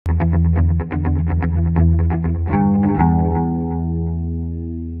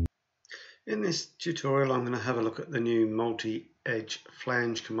this tutorial I'm going to have a look at the new multi-edge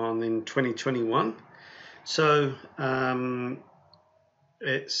flange command in 2021. So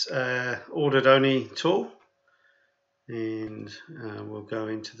it's an ordered only tool, and we'll go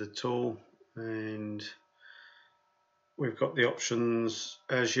into the tool, and we've got the options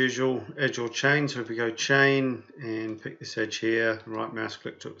as usual, edge or chain. So if we go chain and pick this edge here, right mouse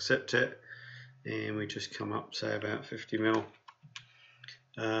click to accept it, and we just come up say about 50 mil.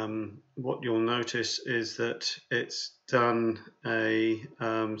 What you'll notice is that it's done a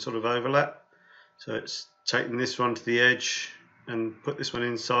sort of overlap, so it's taken this one to the edge and put this one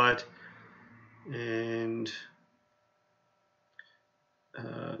inside, and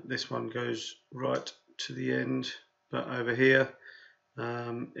this one goes right to the end, but over here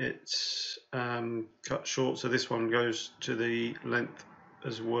it's cut short, so this one goes to the length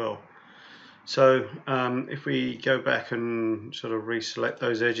as well. So if we go back and sort of reselect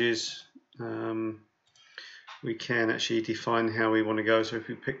those edges, we can actually define how we want to go. So if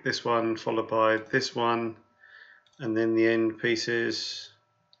we pick this one followed by this one and then the end pieces,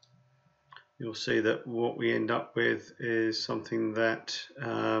 you'll see that what we end up with is something that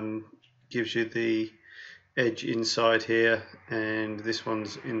gives you the edge inside here, and this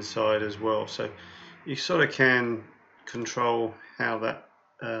one's inside as well. So you sort of can control how that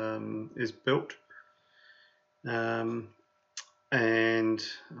is built, and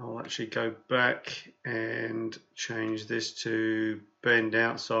I'll actually go back and change this to bend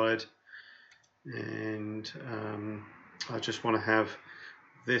outside, and I just want to have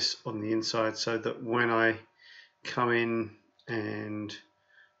this on the inside so that when I come in and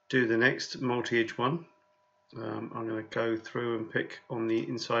do the next multi-edge one, I'm going to go through and pick on the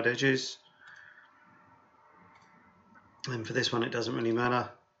inside edges. And for this one it doesn't really matter.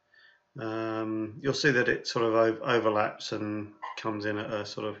 You'll see that it sort of overlaps and comes in at a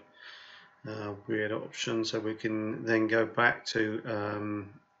sort of weird option, so we can then go back to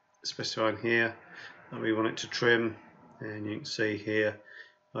specifying here that we want it to trim, and you can see here,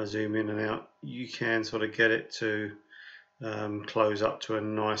 I zoom in and out, you can sort of get it to close up to a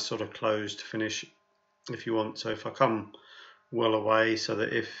nice sort of closed finish if you want. So if I come well away so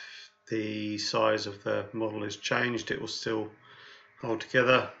that if the size of the model is changed, it will still hold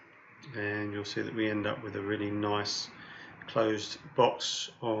together, and you'll see that we end up with a really nice closed box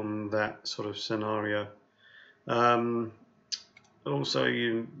on that sort of scenario. Also,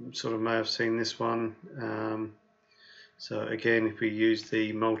 you sort of may have seen this one. So again, if we use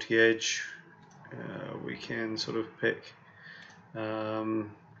the multi-edge, we can sort of pick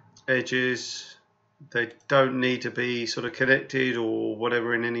edges. They don't need to be sort of connected or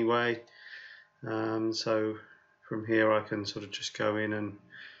whatever in any way. So from here I can sort of just go in and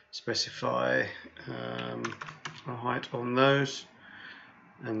specify a height on those,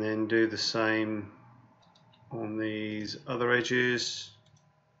 and then do the same on these other edges,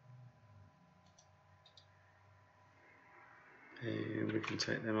 and we can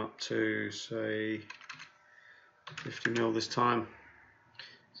take them up to say 50 mil this time.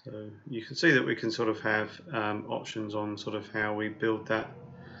 So you can see that we can sort of have options on sort of how we build that.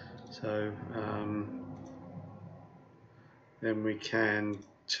 So then we can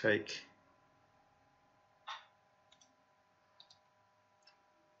take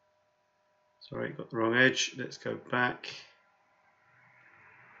got the wrong edge, let's go back.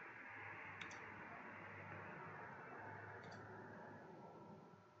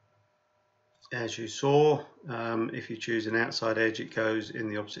 As you saw, if you choose an outside edge, it goes in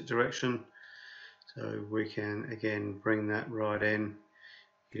the opposite direction. So we can again bring that right in,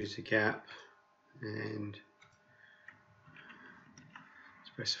 use a gap and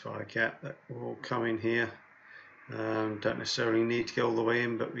specify a gap that will come in here. Don't necessarily need to go all the way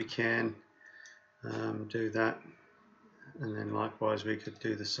in, but we can do that, and then likewise we could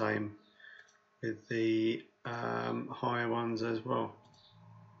do the same with the higher ones as well.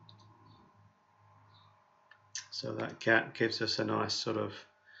 So that gap gives us a nice sort of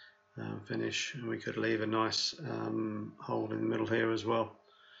finish, and we could leave a nice hole in the middle here as well.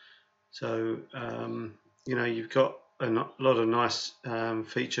 So you know, you've got a lot of nice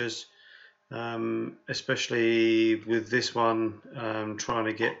features, especially with this one, trying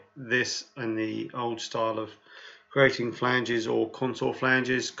to get this in the old style of creating flanges or contour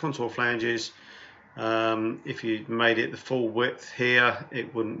flanges. Contour flanges, if you made it the full width here,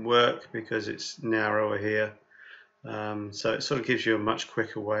 it wouldn't work because it's narrower here. So it sort of gives you a much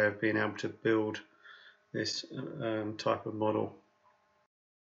quicker way of being able to build this type of model.